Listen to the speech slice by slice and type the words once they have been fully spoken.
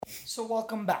So,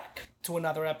 welcome back to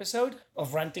another episode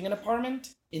of Renting an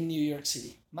Apartment in New York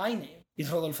City. My name is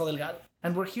Rodolfo Delgado,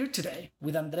 and we're here today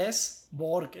with Andres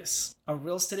Borges, a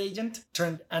real estate agent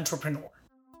turned entrepreneur.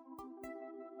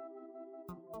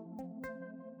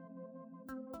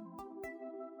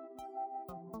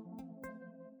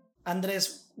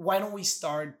 Andres, why don't we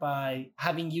start by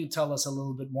having you tell us a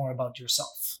little bit more about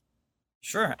yourself?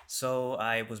 Sure. So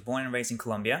I was born and raised in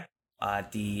Colombia.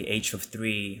 At the age of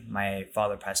 3, my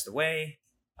father passed away.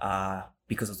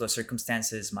 Because of those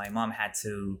circumstances, my mom had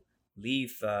to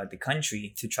leave the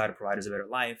country to try to provide us a better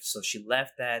life. So she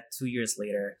left that 2 years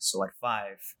later, so at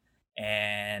 5.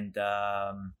 And,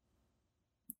 from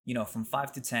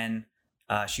 5 to 10,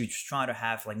 she was trying to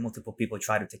have like multiple people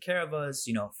try to take care of us,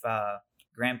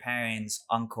 grandparents,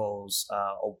 uncles,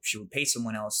 or she would pay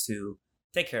someone else to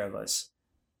take care of us.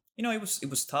 It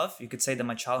was tough. You could say that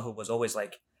my childhood was always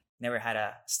like never had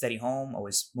a steady home,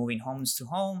 always moving homes to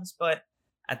homes. But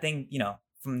I think,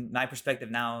 from my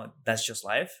perspective now, that's just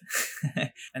life.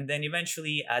 And then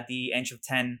eventually at the age of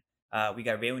 10, we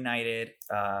got reunited.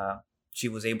 She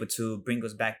was able to bring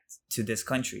us back to this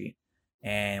country,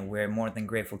 and we're more than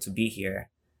grateful to be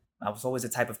here. I was always the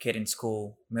type of kid in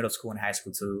school, middle school and high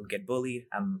school, to get bullied.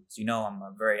 I'm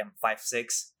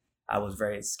 5'6". I was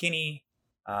very skinny.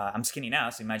 I'm skinny now,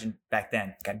 so imagine back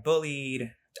then. Got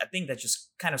bullied. I think that's just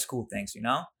kind of school things.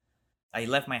 I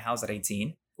left my house at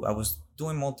 18. I was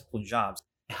doing multiple jobs.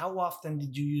 How often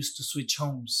did you used to switch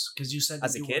homes? Because you said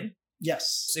As that a you kid? were...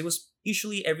 Yes. So it was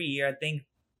usually every year. I think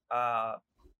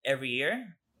every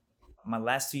year. My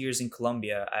last 2 years in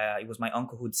Colombia, it was my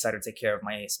uncle who decided to take care of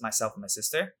myself and my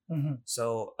sister. Mm-hmm.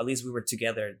 So at least we were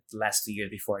together the last 2 years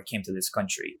before I came to this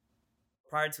country.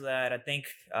 Prior to that, I think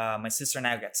my sister and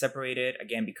I got separated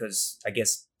again because I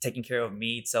guess taking care of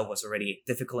me itself was already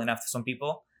difficult enough for some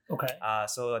people. Okay.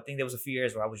 So I think there was a few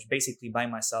years where I was basically by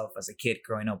myself as a kid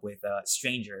growing up with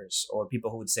strangers or people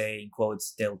who would say, in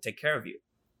quotes, they'll take care of you.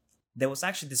 There was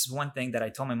actually this one thing that I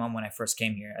told my mom when I first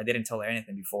came here. I didn't tell her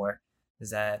anything before. Is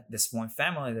that this one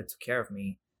family that took care of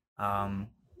me, I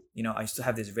used to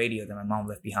have this radio that my mom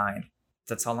left behind.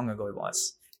 That's how long ago it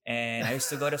was. And I used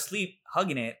to go to sleep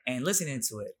hugging it and listening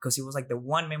to it because it was like the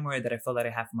one memory that I felt that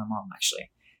I have from my mom, actually.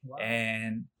 Wow.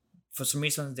 And for some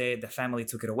reason, the family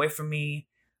took it away from me.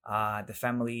 The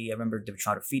family, I remember they were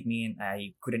trying to feed me and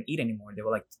I couldn't eat anymore. They were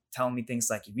like telling me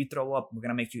things like, if you throw up, we're going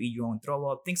to make you eat your own throw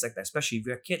up, things like that. Especially if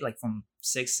you're a kid like from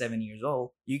 6, 7 years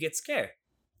old, you get scared.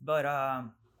 But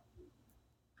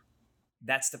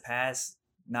that's the past.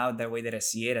 Now, the way that I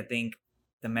see it, I think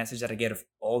the message that I get of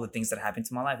all the things that happen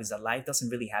to my life is that life doesn't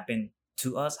really happen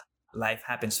to us. Life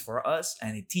happens for us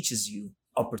and it teaches you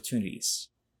opportunities.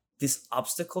 These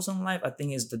obstacles in life, I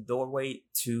think, is the doorway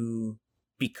to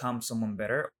become someone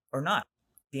better or not.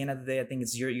 At the end of the day, I think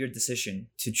it's your decision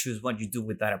to choose what you do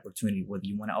with that opportunity, whether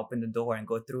you want to open the door and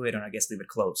go through it or I guess leave it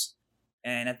closed.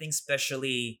 And I think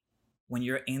especially when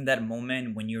you're in that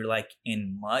moment, when you're like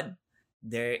in mud,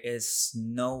 there is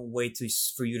no way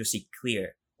for you to see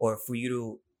clear or for you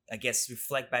to, I guess,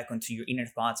 reflect back onto your inner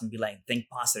thoughts and be like, think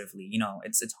positively.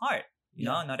 It's hard.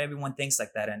 Not everyone thinks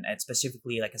like that. And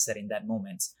specifically, like I said, in that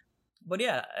moment. But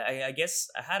yeah, I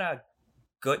guess I had a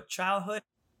good childhood.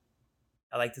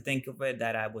 I like to think of it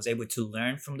that I was able to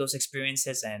learn from those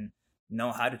experiences and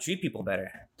know how to treat people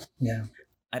better. Yeah.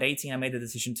 At 18, I made the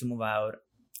decision to move out.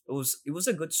 It was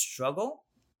a good struggle.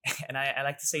 And I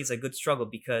like to say it's a good struggle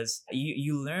because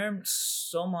you learn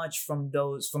so much from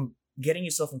getting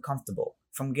yourself uncomfortable,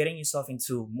 from getting yourself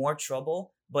into more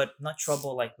trouble, but not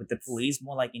trouble like with the police,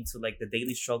 more like into like the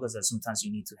daily struggles that sometimes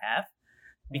you need to have.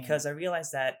 Because I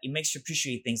realized that it makes you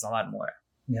appreciate things a lot more.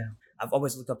 Yeah. I've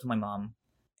always looked up to my mom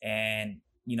and,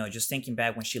 just thinking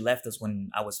back when she left us when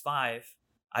I was 5,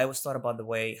 I always thought about the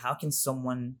way, how can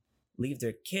someone leave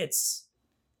their kids?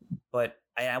 But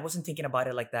I wasn't thinking about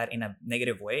it like that in a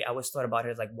negative way. I always thought about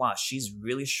it like, wow, she's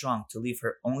really strong to leave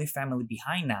her only family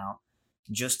behind now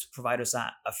just to provide us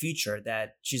a future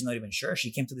that she's not even sure.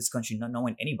 She came to this country not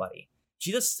knowing anybody.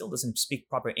 She still doesn't speak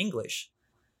proper English.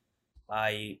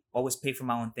 I always paid for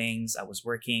my own things. I was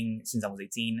working since I was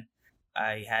 18.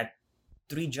 I had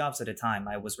 3 jobs at a time.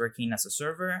 I was working as a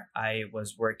server. I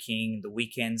was working the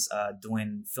weekends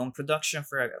doing film production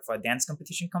for a dance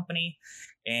competition company.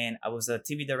 And I was a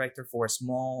TV director for a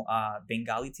small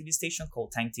Bengali TV station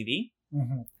called Time TV.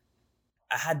 Mm-hmm.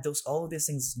 I had all of these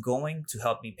things going to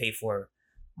help me pay for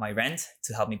my rent,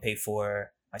 to help me pay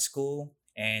for my school,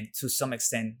 and to some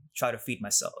extent try to feed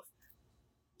myself.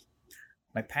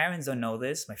 My parents don't know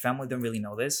this. My family don't really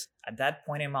know this. At that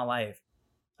point in my life,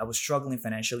 I was struggling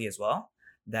financially as well.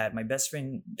 That my best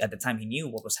friend at the time, he knew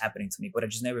what was happening to me, but I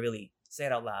just never really said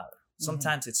it out loud.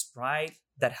 Sometimes it's pride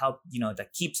that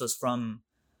that keeps us from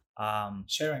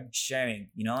sharing,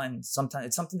 and sometimes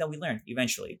it's something that we learn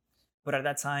eventually. But at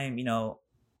that time,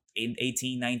 in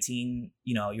 18, 19,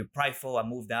 you're prideful. I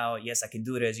moved out. Yes, I can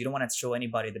do this. You don't want to show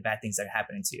anybody the bad things that are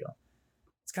happening to you.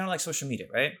 It's kind of like social media,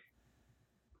 right?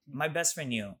 My best friend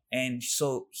knew. And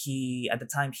so at the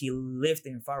time, he lived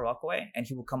in Far Rockaway, and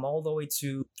he would come all the way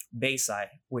to Bayside,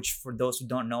 which for those who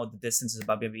don't know, the distance is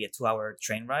about maybe a 2-hour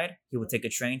train ride. He would take a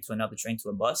train to another train to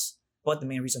a bus. But the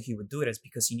main reason he would do it is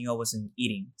because he knew I wasn't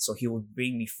eating. So he would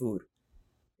bring me food.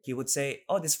 He would say,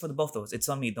 "Oh, this is for the both of us. It's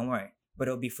on me. Don't worry. But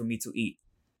it'll be for me to eat."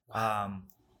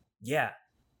 Yeah.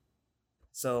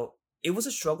 So it was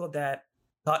a struggle that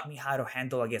taught me how to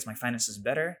handle, I guess, my finances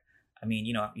better. I mean,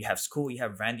 you have school, you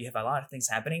have rent, you have a lot of things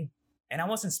happening. And I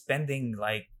wasn't spending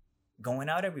like going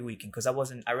out every weekend because I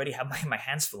already have my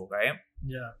hands full, right?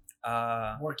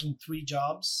 Yeah. Working 3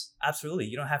 jobs. Absolutely.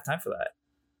 You don't have time for that.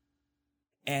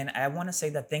 And I want to say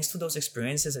that thanks to those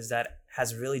experiences that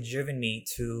has really driven me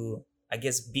to, I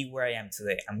guess, be where I am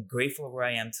today. I'm grateful where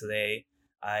I am today.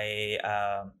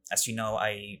 As you know,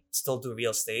 I still do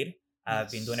real estate.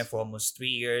 I've been doing it for almost 3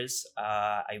 years.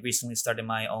 I recently started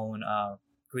my own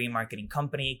green marketing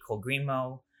company called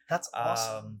Greenmo. That's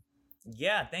awesome.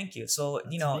 Yeah, thank you. So,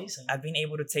 That's amazing. I've been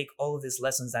able to take all of these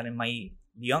lessons that in my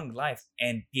young life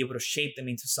and be able to shape them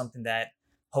into something that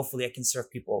hopefully I can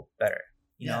serve people better,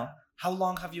 you know? How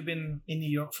long have you been in New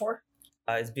York for?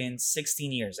 It's been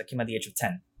 16 years. I came at the age of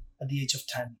 10. At the age of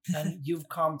 10. And you've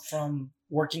come from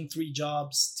working 3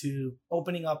 jobs to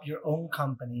opening up your own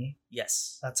company.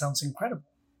 Yes. That sounds incredible.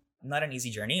 Not an easy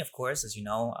journey, of course. As you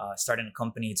know, starting a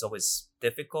company, it's always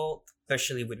difficult,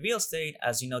 especially with real estate.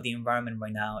 As you know, the environment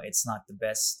right now, it's not the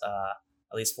best,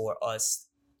 at least for us.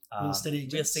 Real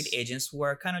estate agents who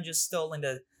are kind of just still in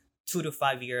the 2 to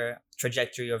 5 year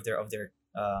trajectory of their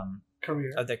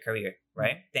career,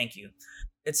 right? Thank you.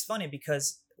 It's funny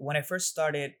because when I first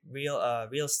started real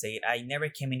estate, I never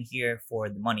came in here for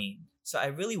the money. So I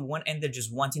really ended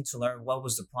just wanting to learn what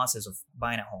was the process of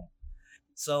buying a home.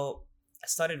 So I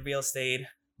started real estate.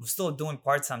 I'm still doing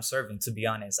part-time serving, to be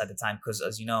honest, at the time, because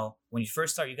as you know, when you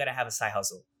first start, you got to have a side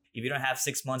hustle. If you don't have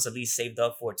 6 months at least saved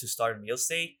up to start in real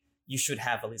estate, you should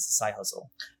have at least a side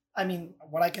hustle. I mean,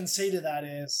 what I can say to that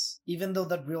is, even though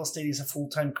that real estate is a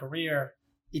full-time career,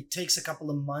 it takes a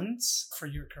couple of months for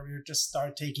your career to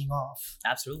start taking off.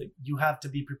 Absolutely. You have to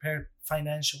be prepared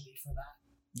financially for that.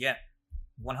 Yeah,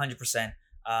 100%.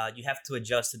 You have to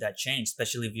adjust to that change,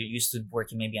 especially if you're used to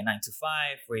working maybe a 9 to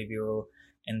 5, or if you're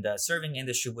in the serving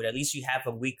industry, but at least you have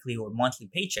a weekly or monthly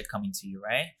paycheck coming to you,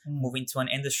 right? Moving to an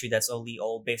industry that's only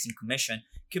all based in commission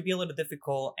could be a little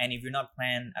difficult. And if you're not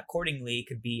planned accordingly, it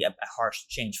could be a harsh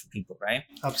change for people, right?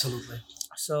 Absolutely.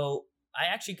 So I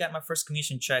actually got my first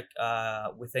commission check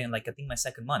within I think my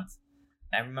 2nd month.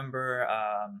 I remember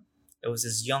it was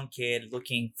this young kid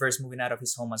first moving out of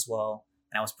his home as well.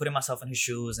 And I was putting myself in his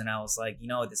shoes and I was like,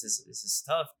 this is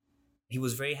tough. He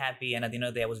was very happy. And at the end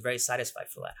of the day, I was very satisfied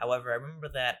for that. However, I remember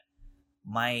that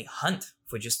my hunt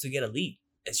for just to get a lead,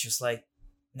 it's just like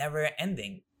never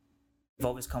ending. I've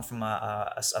always come from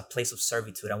a place of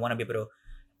servitude. I want to be able to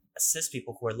assist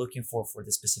people who are looking for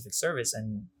this specific service.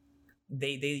 And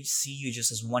they see you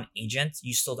just as one agent.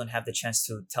 You still don't have the chance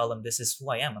to tell them this is who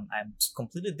I am. I'm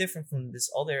completely different from this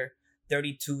other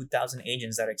 32,000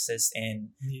 agents that exist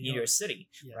in New York City,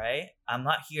 right? I'm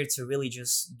not here to really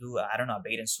just do, a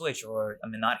bait and switch, or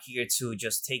I'm not here to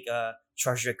just take a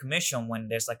treasury commission when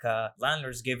there's a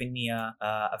landlord's giving me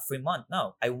a free month.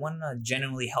 No, I want to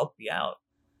genuinely help you out.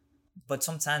 But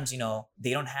sometimes,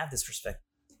 they don't have this perspective.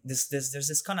 There's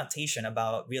this connotation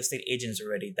about real estate agents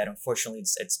already that unfortunately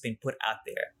it's been put out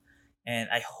there. And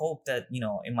I hope that,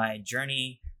 in my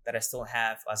journey that I still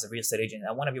have as a real estate agent,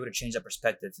 I want to be able to change that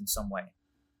perspective in some way.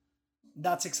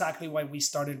 That's exactly why we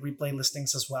started Replay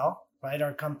Listings as well, right?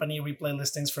 Our company, Replay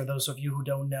Listings, for those of you who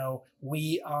don't know,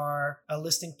 we are a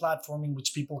listing platform in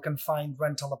which people can find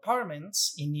rental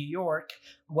apartments in New York.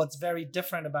 What's very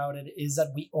different about it is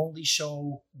that we only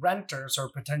show renters or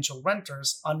potential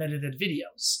renters unedited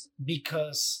videos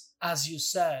because, as you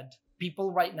said,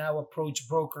 people right now approach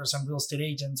brokers and real estate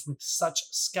agents with such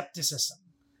skepticism.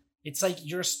 It's like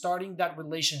you're starting that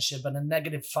relationship at a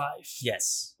 -5.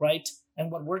 Yes. Right? And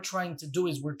what we're trying to do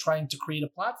is we're trying to create a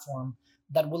platform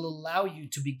that will allow you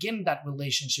to begin that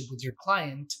relationship with your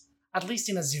client, at least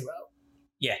in a 0.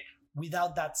 Yeah.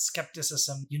 Without that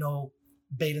skepticism,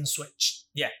 bait and switch.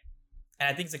 Yeah. And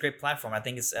I think it's a great platform. I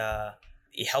think it's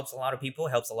it helps a lot of people,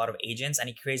 helps a lot of agents, and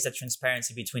it creates that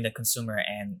transparency between the consumer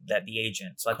and the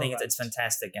agent. So I think it's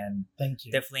fantastic, and thank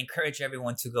you. Definitely encourage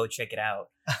everyone to go check it out.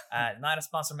 Not a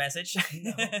sponsor message.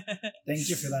 No. Thank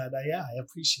you for that. Yeah, I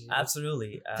appreciate it.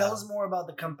 Absolutely. Tell us more about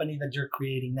the company that you're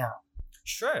creating now.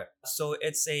 Sure. So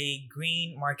it's a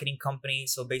green marketing company.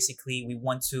 So basically, we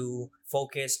want to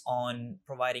focus on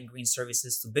providing green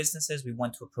services to businesses. We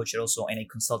want to approach it also in a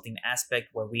consulting aspect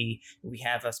where we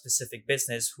have a specific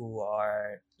business who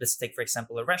are, let's take, for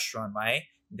example, a restaurant, right?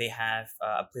 They have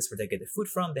a place where they get their food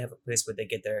from. They have a place where they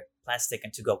get their plastic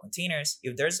and to-go containers.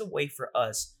 If there's a way for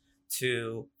us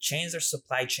to change their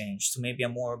supply chain to maybe a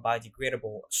more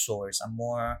biodegradable source, a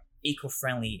more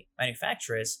eco-friendly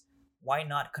manufacturers, why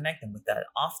not connect them with that?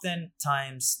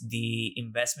 Oftentimes, the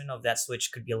investment of that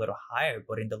switch could be a little higher,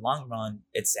 but in the long run,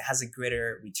 it has a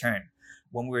greater return.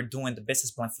 When we were doing the business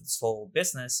plan for this whole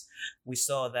business, we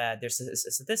saw that there's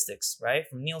statistics, right?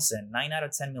 From Nielsen, 9 out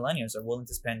of 10 millennials are willing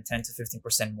to spend 10 to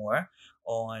 15% more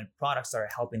on products that are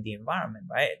helping the environment,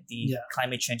 right?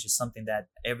 Climate change is something that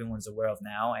everyone's aware of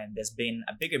now, and there's been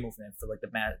a bigger movement for like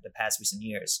the past recent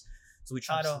years. So we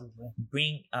try to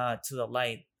bring to the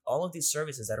light all of these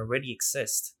services that already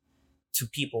exist to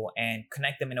people and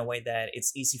connect them in a way that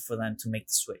it's easy for them to make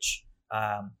the switch.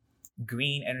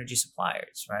 Green energy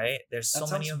suppliers, right? There's so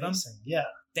many of them. Yeah.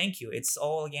 Thank you. It's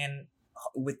all again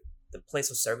with the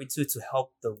place of servitude to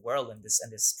help the world in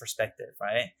this perspective,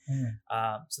 right?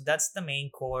 So that's the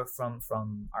main core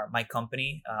from my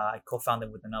company. I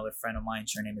co-founded with another friend of mine.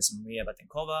 Her name is Maria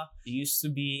Batenkova. She used to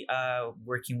be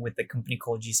working with a company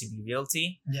called GCB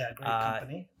Realty. Yeah, great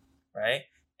company. Right?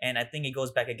 And I think it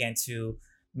goes back again to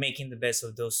making the best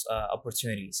of those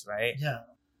opportunities, right? Yeah.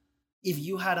 If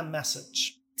you had a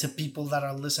message to people that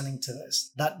are listening to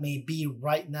this that may be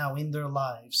right now in their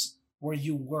lives where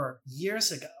you were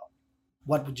years ago,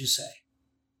 what would you say?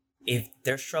 If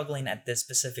they're struggling at this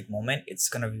specific moment, it's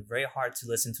going to be very hard to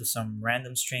listen to some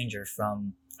random stranger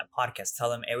from a podcast. Tell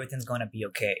them everything's going to be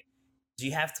okay.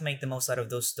 You have to make the most out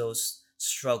of those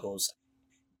struggles.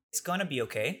 It's going to be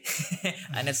okay.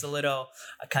 And it's a little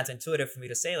counterintuitive for me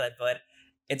to say that, but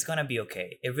it's going to be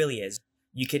okay. It really is.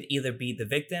 You could either be the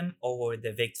victim or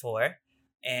the victor,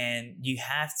 and you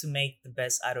have to make the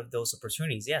best out of those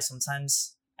opportunities. Yeah,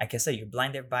 sometimes, like I said, you're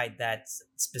blinded by that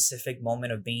specific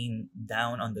moment of being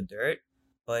down on the dirt,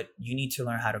 but you need to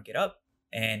learn how to get up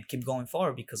and keep going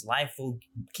forward because life will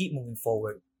keep moving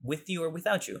forward with you or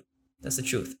without you. That's the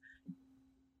truth.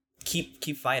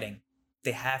 Keep fighting.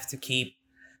 They have to keep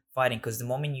fighting because the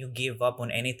moment you give up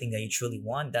on anything that you truly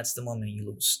want, that's the moment you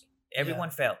lose. Everyone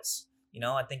fails.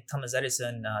 I think Thomas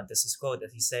Edison, this is a quote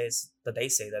that they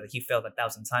say that he failed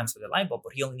 1,000 times with the light bulb,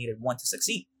 but he only needed one to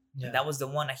succeed. Yeah. And that was the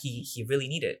one that he really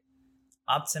needed.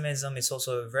 Optimism is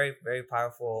also a very, very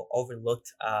powerful,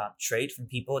 overlooked trait from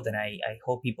people that I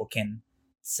hope people can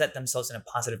set themselves in a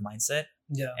positive mindset.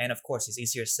 Yeah. And of course, it's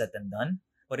easier said than done.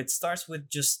 But it starts with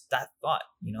just that thought,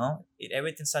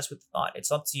 everything starts with the thought.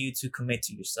 It's up to you to commit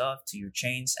to yourself, to your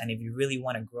change. And if you really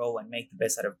want to grow and make the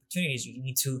best out of opportunities, you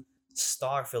need to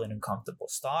start feeling uncomfortable.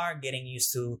 Start getting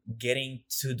used to getting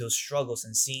to those struggles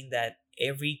and seeing that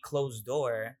every closed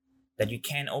door that you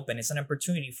can open is an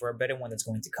opportunity for a better one that's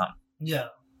going to come. Yeah,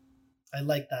 I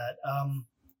like that.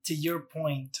 To your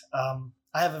point,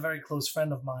 I have a very close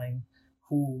friend of mine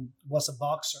who was a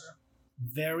boxer,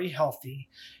 very healthy.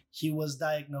 He was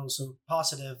diagnosed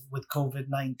positive with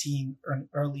COVID-19 in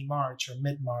early March or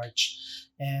mid-March.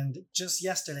 And just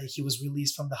yesterday, he was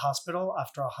released from the hospital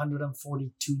after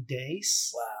 142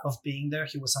 days of being there.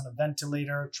 He was on a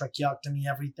ventilator, tracheotomy,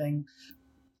 everything.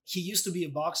 He used to be a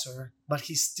boxer, but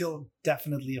he's still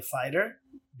definitely a fighter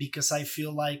because I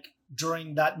feel like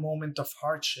during that moment of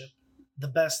hardship, the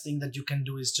best thing that you can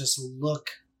do is just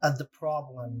look at the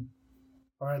problem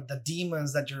or the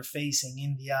demons that you're facing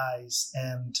in the eyes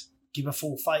and give a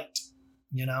full fight,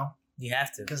 You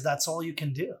have to. Because that's all you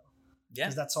can do. Yeah.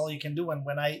 Because that's all you can do. And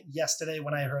yesterday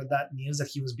when I heard that news that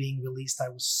he was being released, I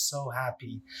was so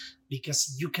happy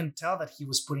because you can tell that he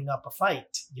was putting up a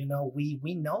fight.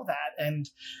 We know that. And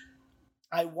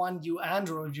I want you,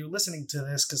 Andrew, if you're listening to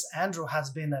this, because Andrew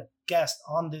has been a guest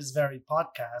on this very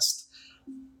podcast,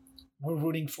 we're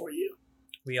rooting for you.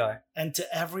 We are. And to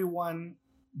everyone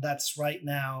that's right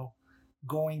now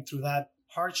going through that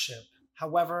hardship,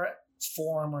 however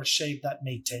form or shape that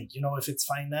may take, if it's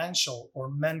financial or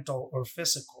mental or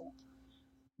physical,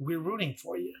 we're rooting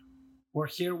for you. We're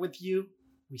here with you.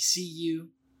 We see you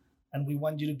and we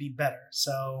want you to be better.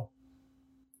 So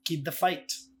keep the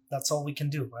fight. That's all we can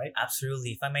do, right?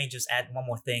 Absolutely. If I may just add one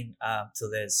more thing to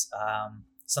this,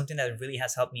 something that really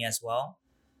has helped me as well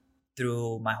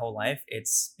through my whole life,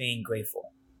 it's being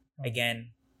grateful.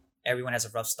 Again, everyone has a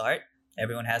rough start.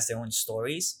 Everyone has their own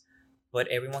stories, but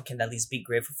everyone can at least be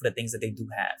grateful for the things that they do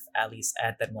have, at least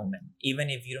at that moment. Even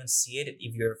if you don't see it,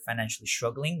 if you're financially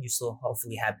struggling, you still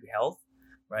hopefully have your health,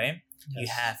 right? You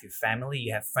Yes. have your family,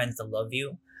 you have friends that love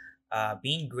you.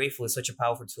 Being grateful is such a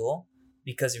powerful tool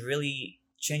because it really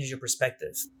changes your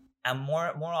perspective. I'm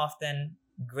more often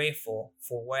grateful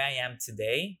for where I am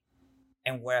today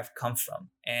and where I've come from.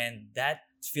 And that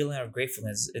feeling of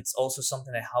gratefulness, it's also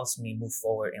something that helps me move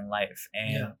forward in life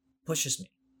and Yeah. pushes me.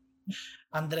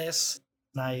 Andres,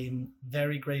 I'm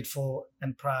very grateful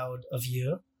and proud of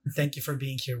you. Thank you for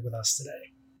being here with us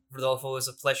today. Rodolfo, it was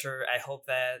a pleasure. I hope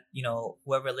that,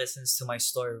 whoever listens to my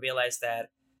story realize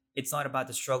that it's not about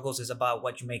the struggles, it's about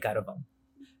what you make out of them.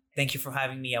 Thank you for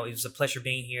having me. It was a pleasure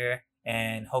being here.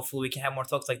 And hopefully we can have more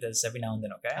talks like this every now and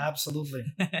then, okay? Absolutely.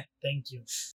 Thank you.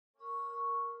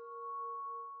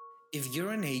 If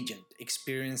you're an agent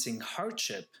experiencing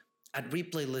hardship at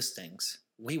Replay Listings,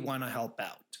 we want to help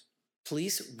out.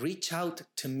 Please reach out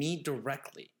to me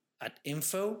directly at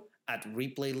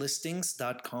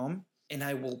info@replaylistings.com, and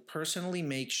I will personally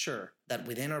make sure that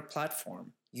within our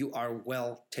platform, you are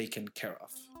well taken care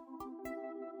of.